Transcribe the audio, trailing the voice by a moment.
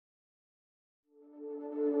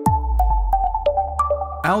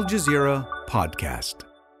Al Jazeera Podcast.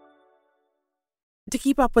 To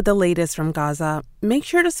keep up with the latest from Gaza, make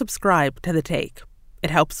sure to subscribe to The Take.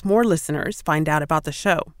 It helps more listeners find out about the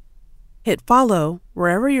show. Hit follow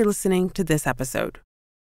wherever you're listening to this episode.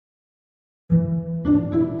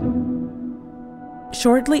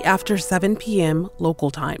 Shortly after 7 p.m.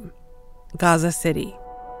 local time, Gaza City.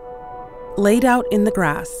 Laid out in the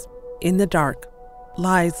grass, in the dark,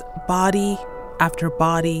 lies body after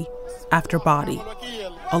body after body,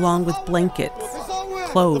 along with blankets,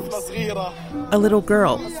 clothes, a little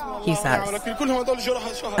girl, he says,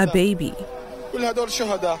 a baby.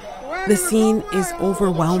 The scene is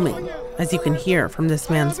overwhelming, as you can hear from this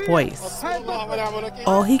man's voice.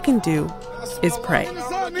 All he can do is pray.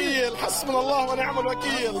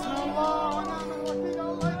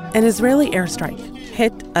 An Israeli airstrike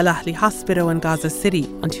hit Al Ahli Hospital in Gaza City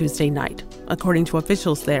on Tuesday night, according to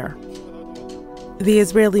officials there. The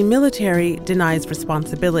Israeli military denies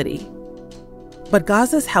responsibility, but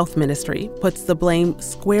Gaza's health ministry puts the blame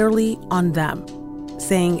squarely on them,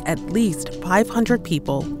 saying at least 500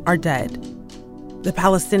 people are dead. The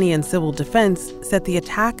Palestinian civil defense said the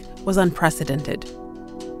attack was unprecedented.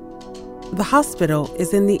 The hospital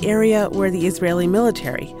is in the area where the Israeli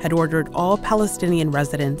military had ordered all Palestinian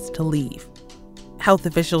residents to leave. Health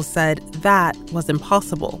officials said that was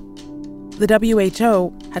impossible. The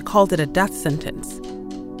WHO had called it a death sentence.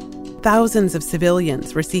 Thousands of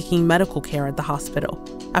civilians were seeking medical care at the hospital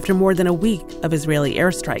after more than a week of Israeli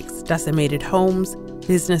airstrikes decimated homes,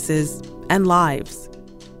 businesses, and lives.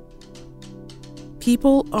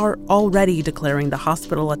 People are already declaring the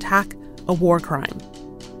hospital attack a war crime.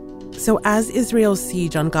 So as Israel's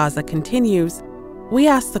siege on Gaza continues, we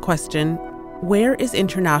ask the question, where is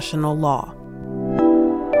international law?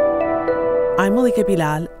 I'm Malika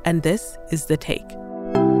Bilal, and this is The Take.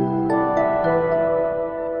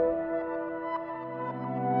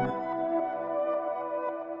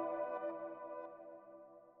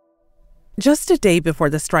 Just a day before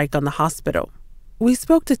the strike on the hospital, we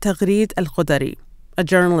spoke to Taghreed Al-Khudari, a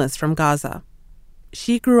journalist from Gaza.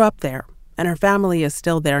 She grew up there, and her family is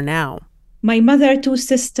still there now. My mother, 2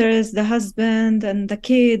 sisters, the husband, and the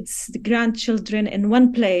kids, the grandchildren in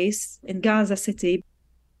one place in Gaza City.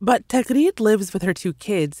 But Taghreed lives with her 2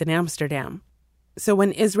 kids in Amsterdam. So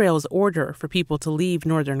when Israel's order for people to leave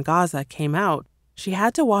northern Gaza came out, she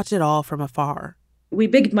had to watch it all from afar. We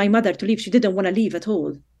begged my mother to leave. She didn't want to leave at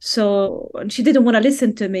all. So she didn't want to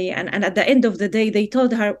listen to me. And at the end of the day, they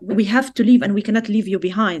told her, we have to leave and we cannot leave you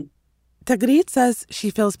behind. Taghreed says she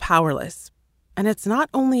feels powerless. And it's not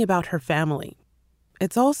only about her family.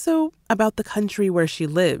 It's also about the country where she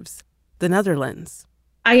lives, the Netherlands.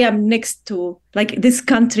 I am next to, this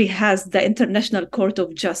country has the International Court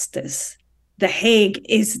of Justice. The Hague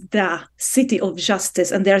is the city of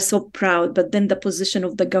justice, and they are so proud. But then the position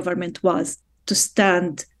of the government was to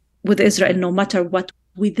stand with Israel no matter what,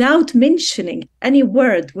 without mentioning any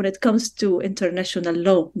word when it comes to international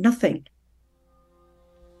law, nothing.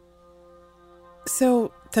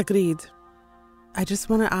 So, Taghreed, I just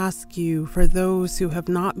want to ask you, for those who have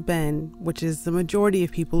not been, which is the majority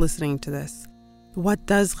of people listening to this, what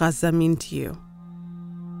does Gaza mean to you?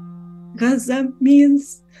 Gaza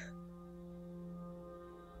means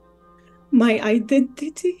my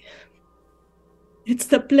identity. It's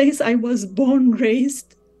the place I was born,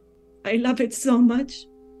 raised. I love it so much.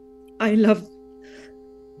 I love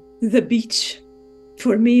the beach.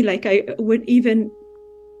 For me, I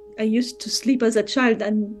used to sleep as a child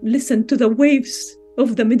and listen to the waves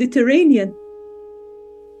of the Mediterranean.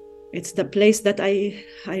 It's the place that I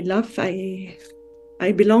love.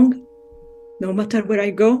 I belong, no matter where I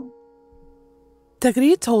go.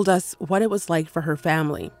 Taghreed told us what it was like for her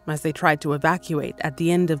family as they tried to evacuate at the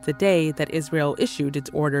end of the day that Israel issued its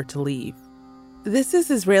order to leave. This is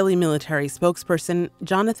Israeli military spokesperson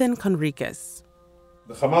Jonathan Conricus.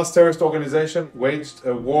 The Hamas terrorist organization waged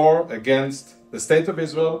a war against the State of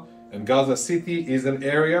Israel, and Gaza City is an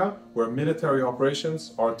area where military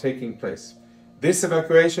operations are taking place. This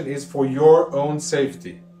evacuation is for your own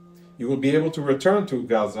safety. You will be able to return to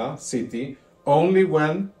Gaza City only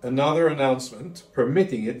when another announcement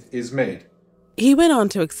permitting it is made. He went on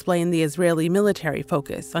to explain the Israeli military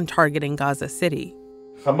focus on targeting Gaza City.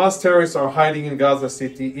 Hamas terrorists are hiding in Gaza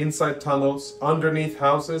City, inside tunnels, underneath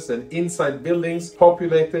houses, and inside buildings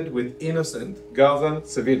populated with innocent Gazan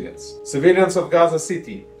civilians. Civilians of Gaza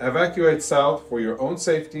City, evacuate south for your own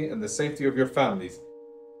safety and the safety of your families.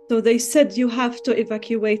 So they said you have to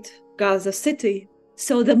evacuate Gaza City.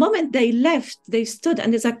 So the moment they left, they stood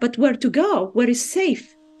and it's like, but where to go? Where is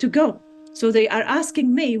safe to go? So they are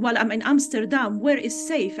asking me, well, I'm in Amsterdam, where is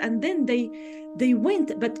safe? And then they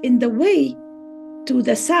went, but in the way, To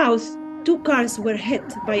the south, 2 cars were hit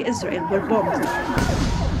by Israel, were bombed.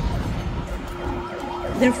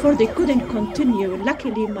 Therefore, they couldn't continue.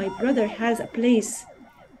 Luckily, my brother has a place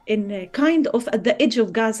in kind of at the edge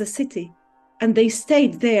of Gaza City, and they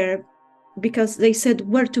stayed there because they said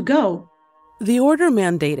where to go. The order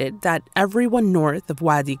mandated that everyone north of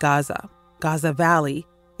Wadi Gaza, Gaza Valley,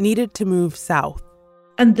 needed to move south.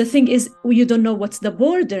 And the thing is, you don't know what's the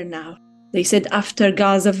border now. They said after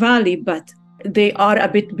Gaza Valley, but they are a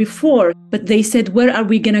bit before. But they said, where are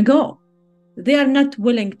we going to go? They are not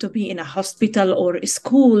willing to be in a hospital or a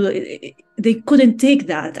school. They couldn't take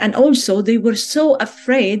that. And also, they were so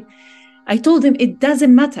afraid. I told them, it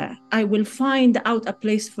doesn't matter. I will find out a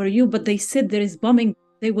place for you. But they said there is bombing.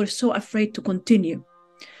 They were so afraid to continue.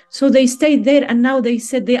 So they stayed there. And now they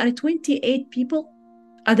said they are 28 people.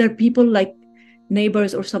 Other people like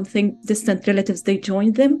neighbors or something, distant relatives, they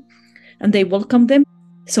joined them and they welcomed them.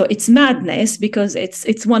 So it's madness because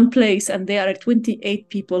it's one place and there are 28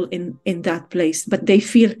 people in that place. But they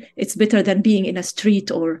feel it's better than being in a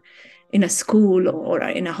street or in a school or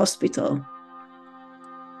in a hospital.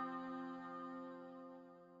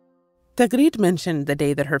 Tagreed mentioned the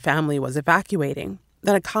day that her family was evacuating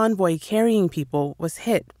that a convoy carrying people was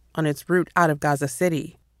hit on its route out of Gaza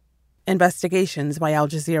City. Investigations by Al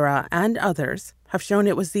Jazeera and others have shown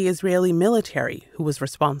it was the Israeli military who was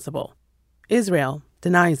responsible. Israel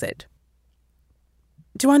denies it.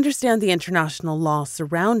 To understand the international law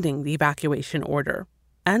surrounding the evacuation order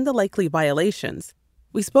and the likely violations,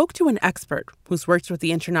 we spoke to an expert who's worked with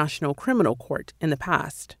the International Criminal Court in the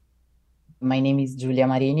past. My name is Giulia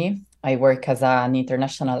Marini. I work as an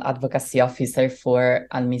international advocacy officer for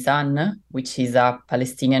Al-Mizan, which is a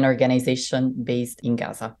Palestinian organization based in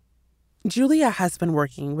Gaza. Julia has been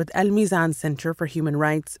working with Al-Mizan Center for Human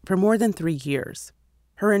Rights for more than 3 years.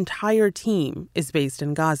 Her entire team is based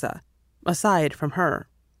in Gaza, aside from her.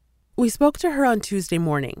 We spoke to her on Tuesday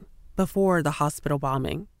morning, before the hospital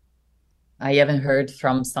bombing. I haven't heard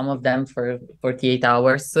from some of them for 48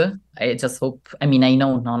 hours. I just hope, I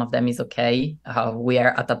know none of them is okay. We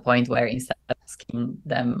are at a point where instead of asking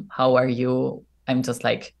them, how are you? I'm just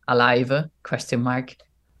like, alive, ?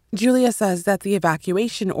 Julia says that the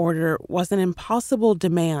evacuation order was an impossible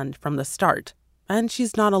demand from the start, and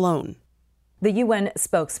she's not alone. The UN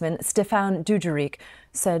spokesman, Stefan Dujarric,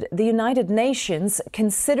 said the United Nations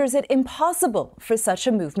considers it impossible for such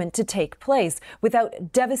a movement to take place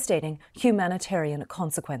without devastating humanitarian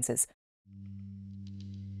consequences.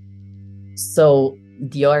 So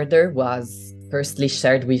the order was firstly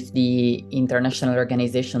shared with the international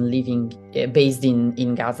organization based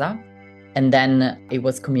in Gaza. And then it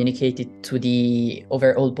was communicated to the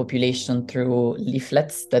overall population through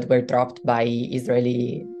leaflets that were dropped by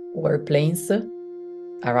Israeli warplanes.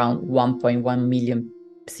 Around 1.1 million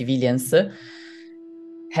civilians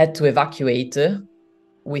had to evacuate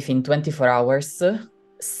within 24 hours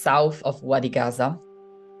south of Wadi Gaza.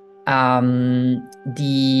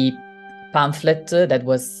 The pamphlet that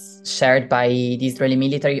was shared by the Israeli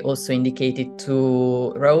military also indicated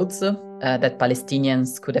 2 roads that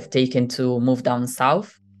Palestinians could have taken to move down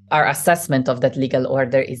south. Our assessment of that legal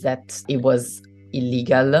order is that it was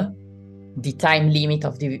illegal. The time limit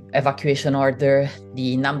of the evacuation order,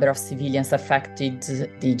 the number of civilians affected,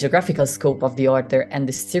 the geographical scope of the order, and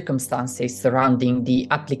the circumstances surrounding the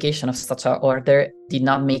application of such an order did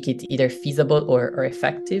not make it either feasible or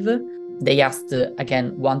effective. They asked,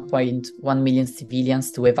 again, 1.1 million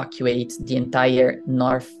civilians to evacuate the entire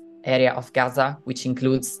north area of Gaza, which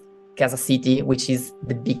includes Gaza City, which is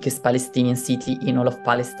the biggest Palestinian city in all of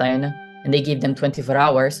Palestine. And they gave them 24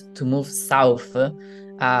 hours to move south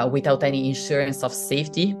without any assurance of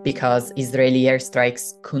safety because Israeli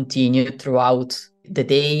airstrikes continued throughout the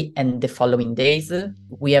day and the following days.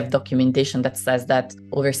 We have documentation that says that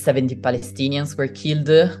over 70 Palestinians were killed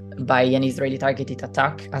by an Israeli targeted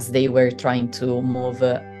attack as they were trying to move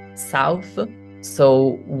south.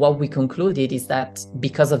 So what we concluded is that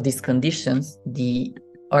because of these conditions, the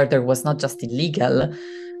order was not just illegal,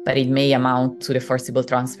 but it may amount to the forcible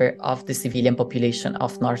transfer of the civilian population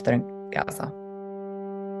of northern Gaza.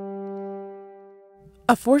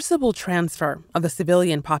 A forcible transfer of the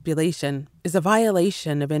civilian population is a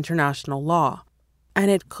violation of international law, and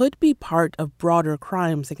it could be part of broader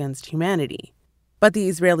crimes against humanity. But the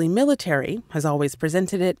Israeli military has always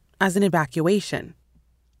presented it as an evacuation.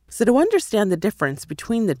 So to understand the difference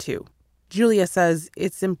between the two, Julia says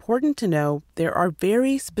it's important to know there are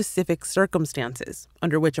very specific circumstances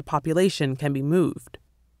under which a population can be moved.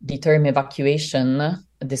 The term evacuation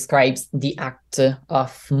describes the act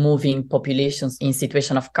of moving populations in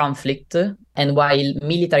situation of conflict. And while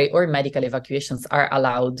military or medical evacuations are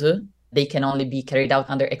allowed, They can only be carried out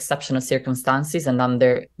under exceptional circumstances and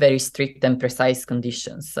under very strict and precise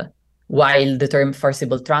conditions. While the term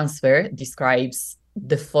forcible transfer describes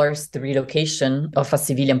the forced relocation of a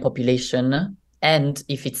civilian population, and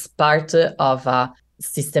if it's part of a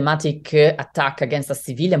systematic attack against a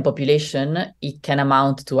civilian population, it can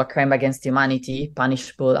amount to a crime against humanity,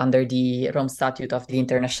 punishable under the Rome Statute of the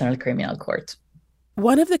International Criminal Court.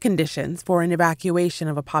 One of the conditions for an evacuation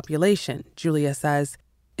of a population, Julia says,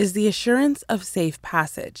 is the assurance of safe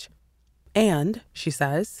passage. And, she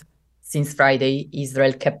says, since Friday,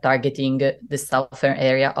 Israel kept targeting the southern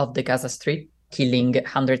area of the Gaza Strip, killing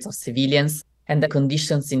hundreds of civilians, and the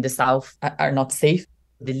conditions in the south are not safe.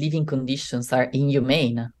 The living conditions are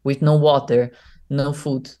inhumane, with no water, no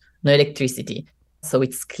food, no electricity. So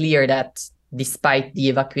it's clear that despite the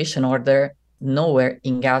evacuation order, nowhere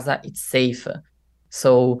in Gaza it's safe.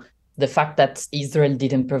 So the fact that Israel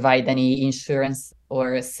didn't provide any insurance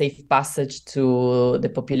or safe passage to the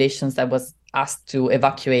populations that was asked to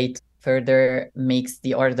evacuate further makes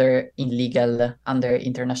the order illegal under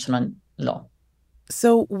international law.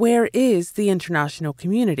 So where is the international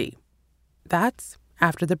community? That's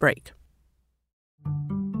after the break.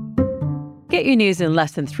 Get your news in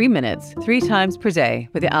less than 3 minutes, 3 times per day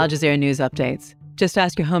with the Al Jazeera News Updates. Just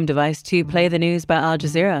ask your home device to play the news by Al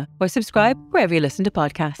Jazeera or subscribe wherever you listen to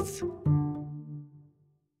podcasts.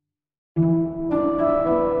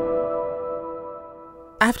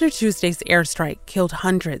 After Tuesday's airstrike killed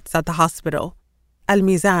hundreds at the hospital, Al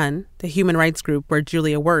Mizan, the human rights group where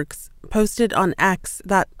Julia works, posted on X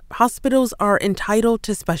that hospitals are entitled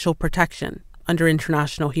to special protection under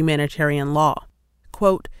international humanitarian law.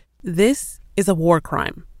 Quote, "This is a war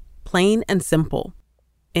crime, plain and simple,"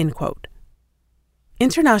 end quote.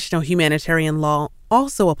 International humanitarian law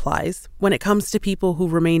also applies when it comes to people who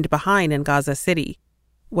remained behind in Gaza City,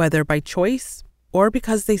 whether by choice or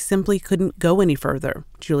because they simply couldn't go any further,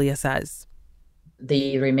 Julia says.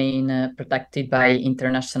 They remain protected by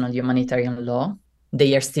international humanitarian law.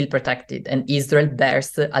 They are still protected, and Israel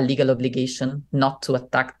bears a legal obligation not to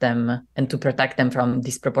attack them and to protect them from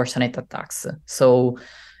disproportionate attacks. So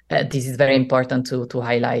this is very important to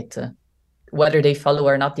highlight. Whether they follow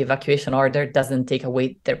or not the evacuation order doesn't take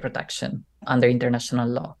away their protection under international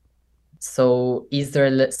law. So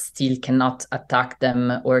Israel still cannot attack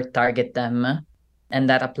them or target them. And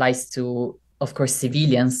that applies to, of course,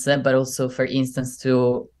 civilians, but also, for instance,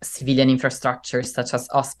 to civilian infrastructures such as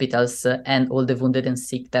hospitals and all the wounded and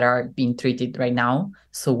sick that are being treated right now.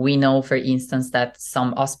 So we know, for instance, that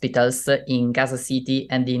some hospitals in Gaza City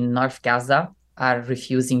and in North Gaza are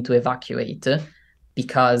refusing to evacuate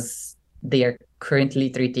because they are currently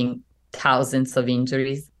treating thousands of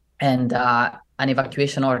injuries. And an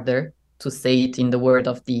evacuation order, to say it in the word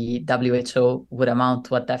of the WHO, would amount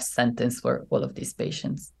to a death sentence for all of these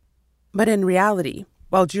patients. But in reality,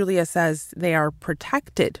 while Julia says they are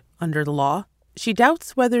protected under the law, she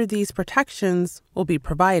doubts whether these protections will be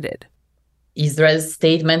provided. Israel's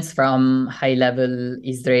statements from high-level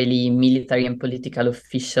Israeli military and political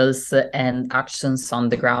officials and actions on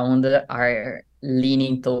the ground are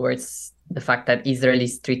leaning towards the fact that Israel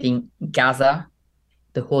is treating Gaza,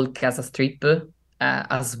 the whole Gaza Strip,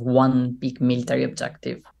 as one big military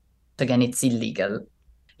objective. Again, it's illegal.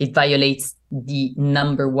 It violates the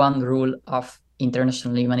number one rule of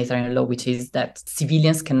international humanitarian law, which is that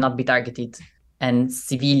civilians cannot be targeted and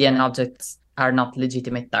civilian objects are not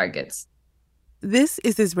legitimate targets. This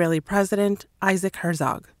is Israeli President Isaac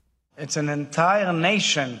Herzog. It's an entire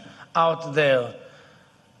nation out there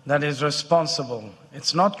that is responsible.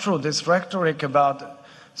 It's not true. This rhetoric about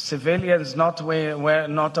civilians not aware,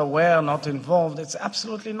 not involved, it's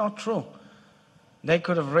absolutely not true. They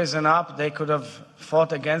could have risen up, they could have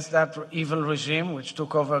fought against that evil regime which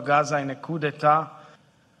took over Gaza in a coup d'etat.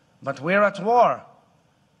 But we're at war.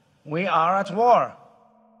 We are at war.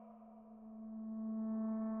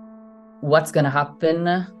 What's going to happen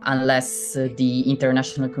unless the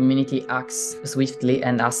international community acts swiftly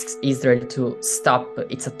and asks Israel to stop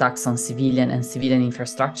its attacks on civilian and civilian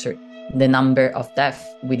infrastructure? The number of deaths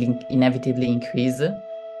will inevitably increase,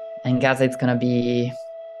 and Gaza it's gonna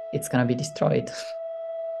be destroyed.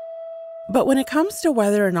 But when it comes to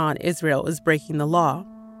whether or not Israel is breaking the law,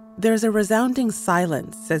 there's a resounding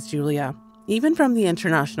silence, says Julia, even from the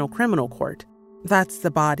International Criminal Court. That's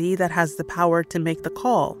the body that has the power to make the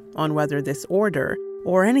call on whether this order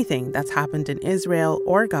or anything that's happened in Israel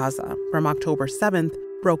or Gaza from October 7th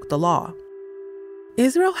broke the law.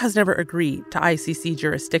 Israel has never agreed to ICC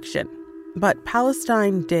jurisdiction, but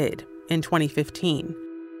Palestine did in 2015.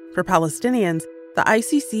 For Palestinians, the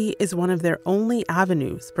ICC is one of their only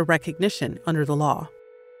avenues for recognition under the law.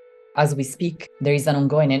 As we speak, there is an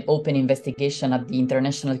ongoing and open investigation at the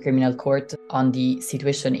International Criminal Court on the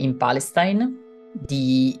situation in Palestine.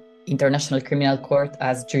 The International Criminal Court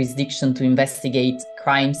has jurisdiction to investigate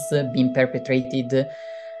crimes being perpetrated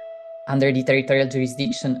under the territorial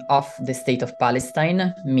jurisdiction of the State of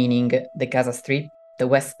Palestine, meaning the Gaza Strip, the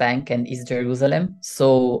West Bank, and East Jerusalem.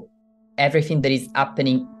 So everything that is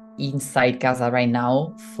happening inside Gaza right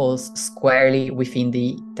now falls squarely within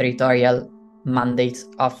the territorial mandate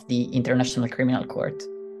of the International Criminal Court.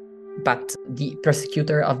 But the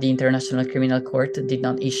prosecutor of the International Criminal Court did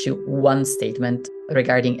not issue one statement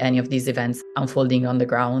regarding any of these events unfolding on the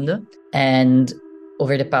ground. And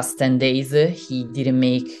over the past 10 days, he didn't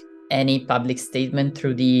make any public statement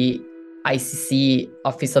through the ICC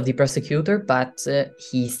Office of the Prosecutor, but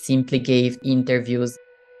he simply gave interviews.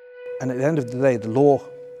 And at the end of the day, the law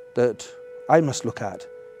that I must look at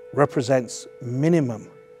represents minimum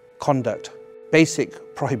conduct,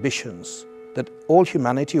 basic prohibitions that all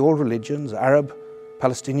humanity, all religions, Arab,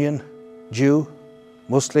 Palestinian, Jew,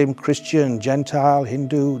 Muslim, Christian, Gentile,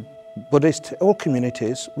 Hindu, Buddhist, all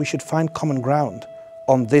communities, we should find common ground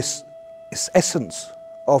on this essence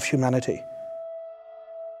of humanity.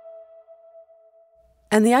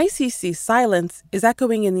 And the ICC's silence is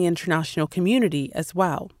echoing in the international community as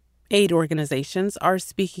well. Aid organizations are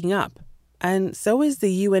speaking up, and so is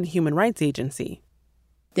the UN Human Rights Agency.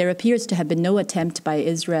 There appears to have been no attempt by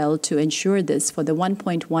Israel to ensure this for the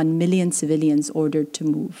 1.1 million civilians ordered to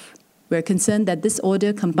move. We're concerned that this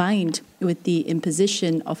order, combined with the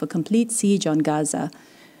imposition of a complete siege on Gaza,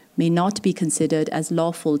 may not be considered as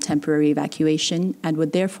lawful temporary evacuation and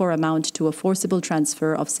would therefore amount to a forcible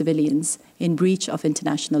transfer of civilians in breach of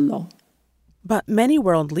international law. But many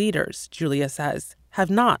world leaders, Julia says, have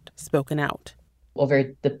not spoken out.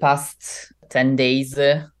 Over the past 10 days,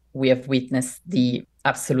 we have witnessed the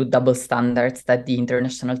absolute double standards that the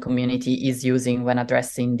international community is using when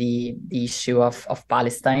addressing the issue of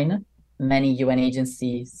Palestine. Many UN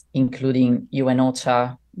agencies, including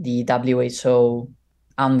UNOCHA, the WHO,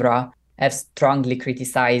 UNRWA, have strongly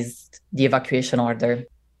criticized the evacuation order.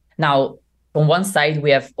 Now, on one side,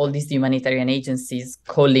 we have all these humanitarian agencies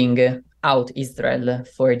calling out Israel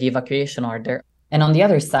for the evacuation order. And on the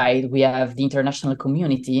other side, we have the international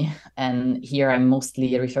community, and here I'm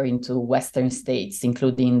mostly referring to Western states,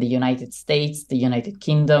 including the United States, the United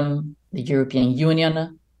Kingdom, the European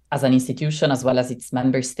Union as an institution, as well as its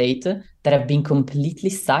member state, that have been completely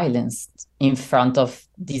silenced in front of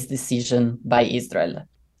this decision by Israel.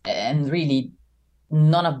 And really,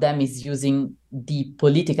 none of them is using the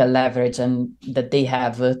political leverage and that they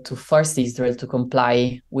have to force Israel to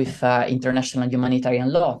comply with international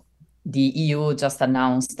humanitarian law. The EU just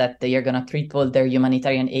announced that they are going to triple their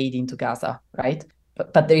humanitarian aid into Gaza, right?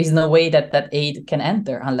 But there is no way that that aid can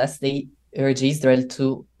enter unless they urge Israel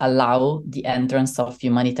to allow the entrance of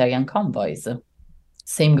humanitarian convoys.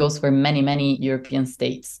 Same goes for many, many European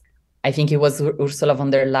states. I think it was Ursula von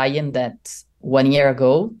der Leyen that 1 year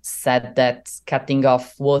ago said that cutting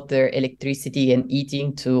off water, electricity, and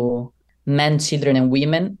heating to men, children, and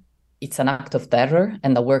women, it's an act of terror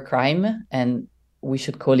and a war crime, and we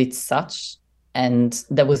should call it such. And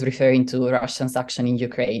that was referring to Russia's action in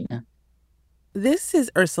Ukraine. This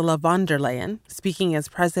is Ursula von der Leyen speaking as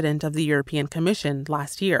president of the European Commission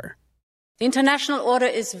last year. The international order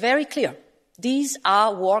is very clear. These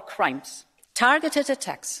are war crimes, targeted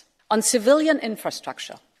attacks on civilian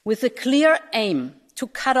infrastructure with the clear aim to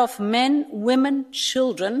cut off men, women,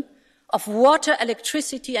 children of water,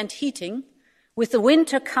 electricity, and heating. With the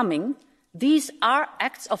winter coming, these are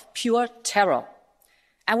acts of pure terror.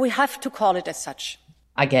 And we have to call it as such.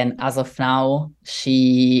 Again, as of now,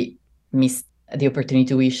 she missed the opportunity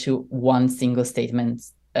to issue one single statement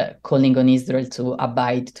calling on Israel to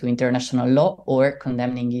abide to international law or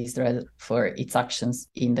condemning Israel for its actions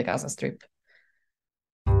in the Gaza Strip.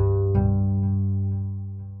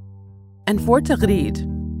 And for Taghreed,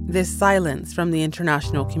 this silence from the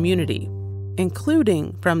international community,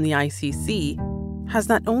 including from the ICC, has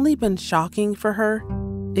not only been shocking for her,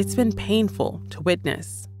 it's been painful to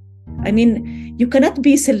witness. I mean, you cannot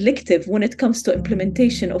be selective when it comes to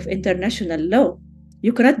implementation of international law.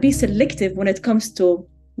 You cannot be selective when it comes to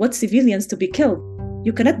what civilians to be killed.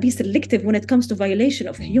 You cannot be selective when it comes to violation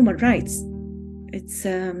of human rights. It's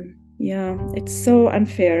so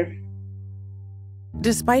unfair.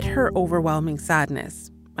 Despite her overwhelming sadness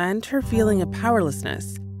and her feeling of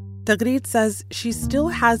powerlessness, Taghreed says she still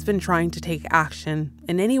has been trying to take action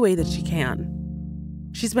in any way that she can.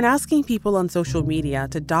 She's been asking people on social media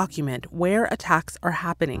to document where attacks are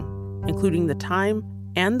happening, including the time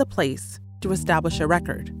and the place, to establish a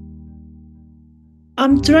record.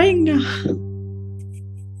 I'm trying now.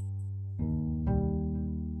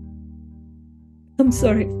 I'm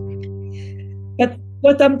sorry. But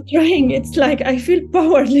what I'm trying, it's like I feel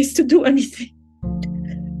powerless to do anything.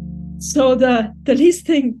 So the least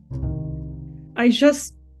thing, I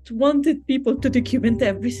just wanted people to document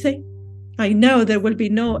everything. I know there will be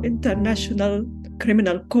no international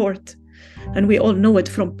criminal court, and we all know it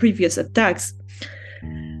from previous attacks.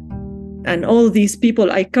 And all these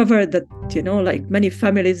people I covered that, like many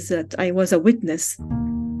families that I was a witness,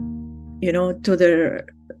 to their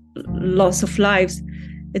loss of lives.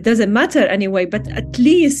 It doesn't matter anyway, but at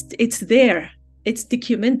least it's there. It's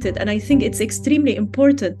documented. And I think it's extremely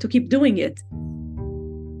important to keep doing it.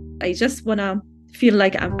 I just want to feel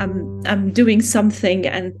like I'm doing something,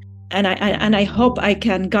 and I hope I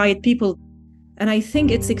can guide people. And I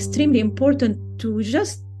think it's extremely important to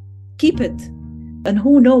just keep it. And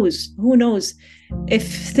who knows if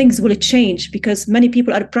things will change, because many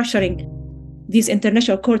people are pressuring these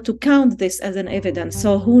international court to count this as an evidence.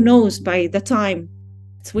 So who knows by the time.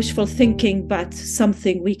 It's wishful thinking, but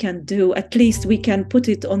something we can do. At least we can put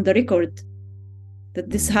it on the record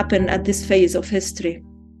that this happened at this phase of history.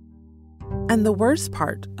 And the worst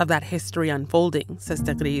part of that history unfolding, says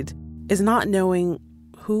Tagreed, is not knowing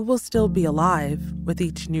who will still be alive with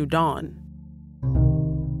each new dawn.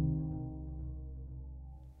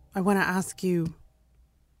 I want to ask you,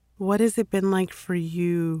 what has it been like for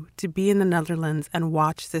you to be in the Netherlands and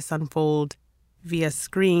watch this unfold via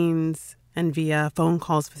screens and via phone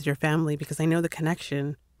calls with your family? Because I know the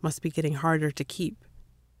connection must be getting harder to keep.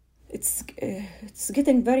 It's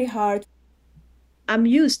getting very hard. I'm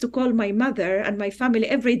used to call my mother and my family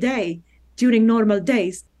every day during normal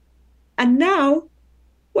days. And now,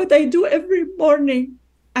 what I do every morning,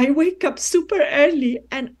 I wake up super early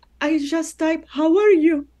and I just type, "How are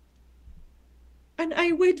you?" And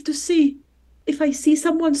I wait to see if I see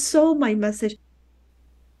someone saw my message.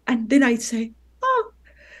 And then I say, "Oh,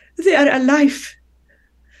 they are alive."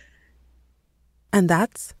 And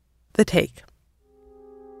that's The Take.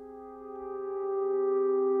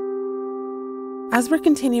 As we're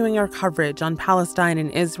continuing our coverage on Palestine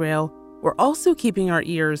and Israel, we're also keeping our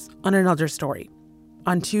ears on another story.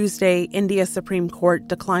 On Tuesday, India's Supreme Court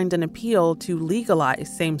declined an appeal to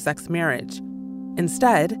legalize same-sex marriage.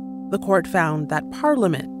 Instead, the court found that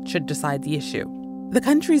Parliament should decide the issue. The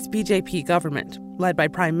country's BJP government, led by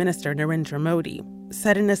Prime Minister Narendra Modi,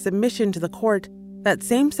 said in a submission to the court that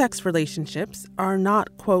same-sex relationships are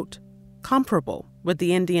not, quote, comparable with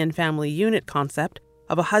the Indian family unit concept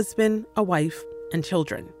of a husband, a wife, and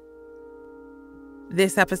children.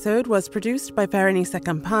 This episode was produced by Faranisa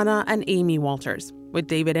Campana and Amy Walters, with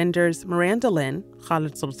David Enders, Miranda Lynn,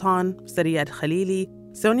 Khalid Sultan, Sariyad Khalili,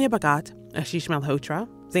 Sonia Bagat, Ashish Malhotra,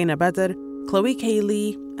 Zaina Badr, Chloe K.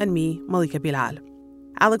 Lee, and me, Malika Bilal.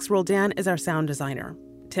 Alex Roldan is our sound designer.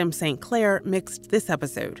 Tim St. Clair mixed this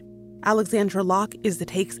episode. Alexandra Locke is The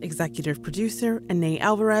Take's executive producer, and Nay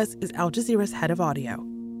Alvarez is Al Jazeera's head of audio.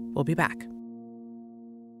 We'll be back.